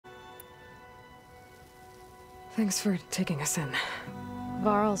Thanks for taking us in.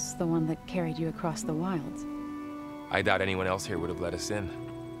 Varl's the one that carried you across the wilds. I doubt anyone else here would have let us in.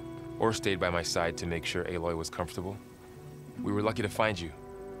 Or stayed by my side to make sure Aloy was comfortable. We were lucky to find you.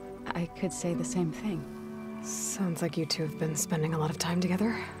 I could say the same thing. Sounds like you two have been spending a lot of time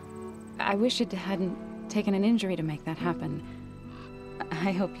together. I wish it hadn't taken an injury to make that happen.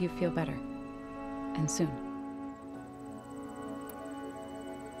 I hope you feel better. And soon.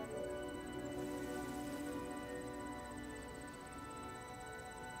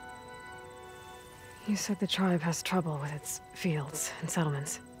 You said the tribe has trouble with its fields and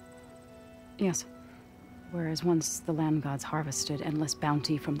settlements. Yes. Whereas once the land gods harvested endless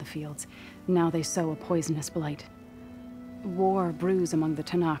bounty from the fields, now they sow a poisonous blight. War brews among the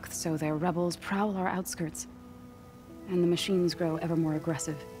Tenakth, so their rebels prowl our outskirts. And the machines grow ever more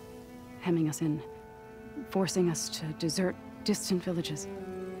aggressive, hemming us in, forcing us to desert distant villages.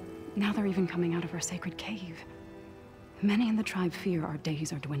 Now they're even coming out of our sacred cave. Many in the tribe fear our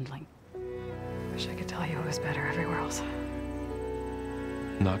days are dwindling. Wish I could tell you it was better everywhere else.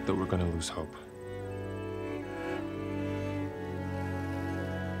 Not that we're gonna lose hope.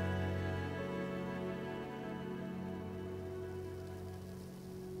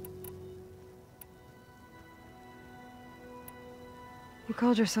 You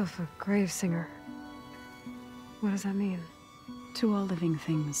called yourself a grave singer. What does that mean? To all living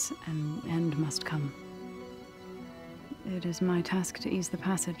things, an end must come. It is my task to ease the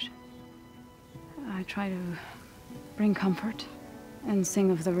passage. I try to bring comfort and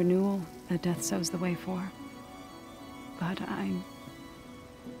sing of the renewal that death sows the way for. But I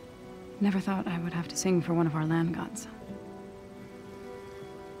never thought I would have to sing for one of our land gods.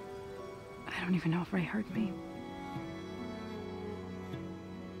 I don't even know if Ray heard me.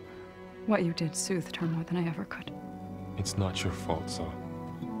 What you did soothed her more than I ever could. It's not your fault, Saw.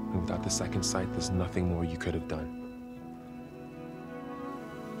 And without the second sight, there's nothing more you could have done.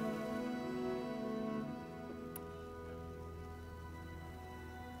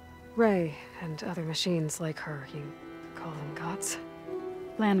 Ray and other machines like her, you call them gods?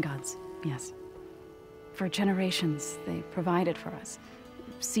 Land gods, yes. For generations, they provided for us,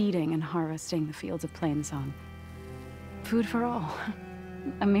 seeding and harvesting the fields of Plainsong. Food for all.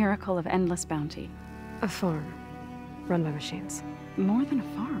 A miracle of endless bounty. A farm, run by machines. More than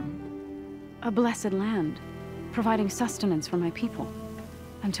a farm. A blessed land, providing sustenance for my people.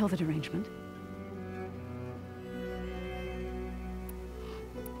 Until the derangement.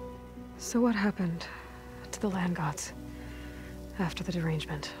 So what happened to the land gods after the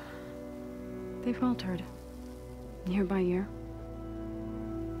derangement? They faltered, year by year.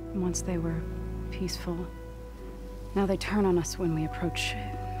 Once they were peaceful. Now they turn on us when we approach,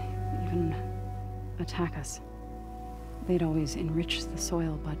 even attack us. They'd always enriched the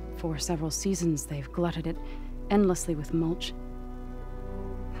soil, but for several seasons they've glutted it endlessly with mulch.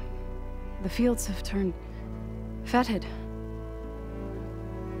 The fields have turned fetid.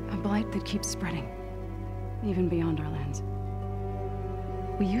 A blight that keeps spreading, even beyond our lands.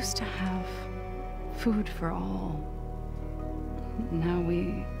 We used to have food for all. Now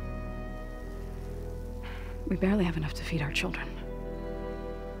we barely have enough to feed our children.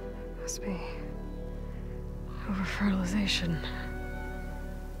 Must be over-fertilization.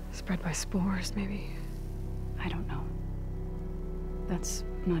 Spread by spores, maybe? I don't know. That's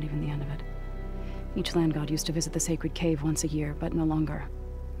not even the end of it. Each land god used to visit the sacred cave once a year, but no longer.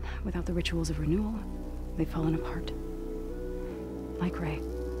 Without the rituals of renewal, they've fallen apart. Like Ray.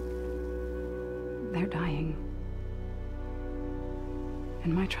 They're dying.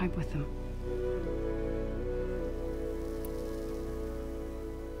 And my tribe with them.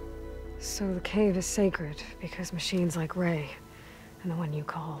 So the cave is sacred because machines like Ray and the one you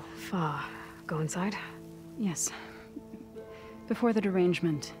call Fa go inside? Yes. Before the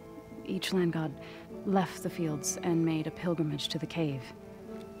derangement, each land god left the fields and made a pilgrimage to the cave.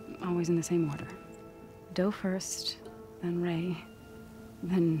 Always in the same order. Do first, then Ray,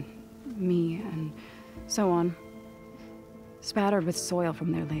 then me, and so on. Spattered with soil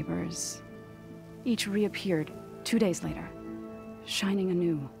from their labors. Each reappeared 2 days later, shining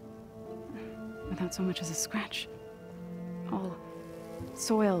anew. Without so much as a scratch. All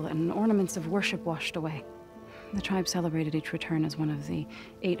soil and ornaments of worship washed away. The tribe celebrated each return as one of the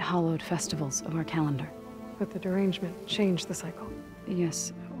 8 hallowed festivals of our calendar. But the derangement changed the cycle.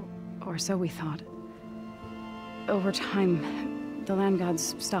 Yes, or so we thought. Over time, the land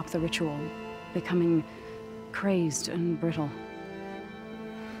gods stopped the ritual, becoming crazed and brittle.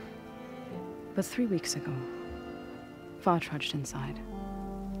 But 3 weeks ago, Fa trudged inside.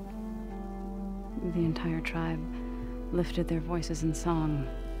 The entire tribe lifted their voices in song,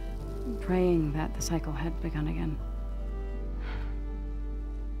 praying that the cycle had begun again.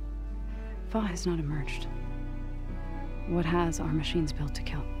 Fa has not emerged. What has are machines built to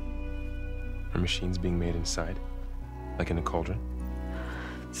kill? Are machines being made inside? Like in a cauldron?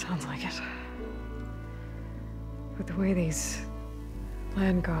 Sounds like it. But the way these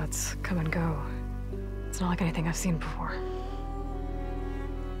land gods come and go, it's not like anything I've seen before.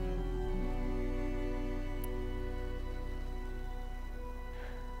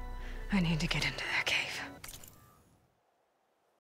 I need to get into that cave.